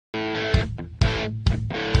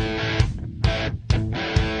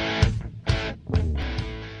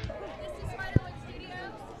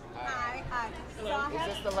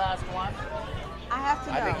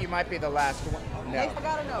might be the last one. No. I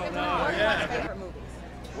gotta know. no, What's yeah. your favorite movies?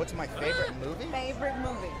 What's my favorite movie? Favorite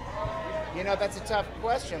movie? You know, that's a tough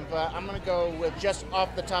question, but I'm gonna go with just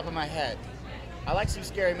off the top of my head. I like some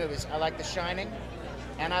scary movies. I like The Shining,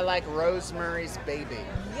 and I like Rosemary's Baby.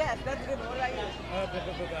 Yes, that's a good one. What about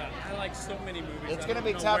you? I like so many movies. It's I gonna don't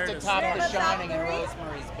be know tough where to top start. The The top Shining and three?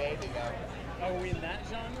 Rosemary's Baby, though. Are we in that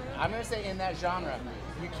genre? I'm gonna say in that genre.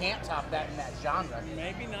 You can't top that in that genre.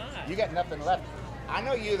 Maybe not. You got nothing left. I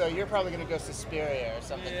know you though. You're probably gonna go Suspiria or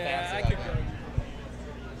something Yeah, fancy. I like could that.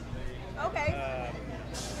 go. Okay.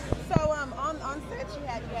 So on set you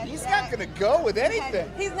had He's Jack, not gonna go with you had-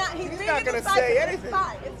 anything. He's not not gonna decisive. say anything. It's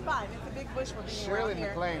fine. It's fine. It's a big bush for being Shirley around here.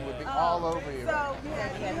 MacLaine would be all over you. So you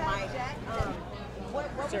had Mike.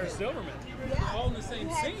 What was Sarah it? Silverman. Yeah. All in the same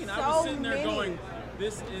You had scene. I so was sitting there many. going,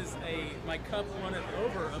 this is my cup runneth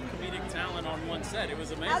over of comedic talent on one set. It was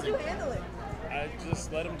How'd amazing. you handle it? I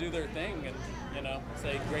just let them do their thing and,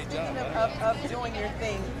 say great job. Speaking of doing your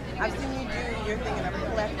thing, I've seen you do your thing in a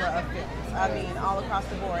plethora of films. I mean, all across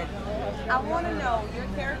the board. I want to know, your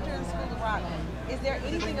character in School of Rock, is there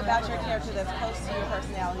anything about your character that's close to your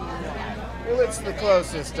personality in real life? Well, it's the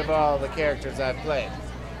closest of all the characters I've played.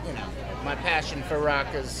 You know, my passion for rock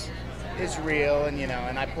is real, and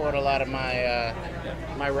and I poured a lot of my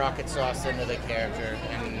my rocket sauce into the character,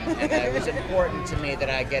 and it was important to me that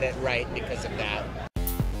I get it right because of that.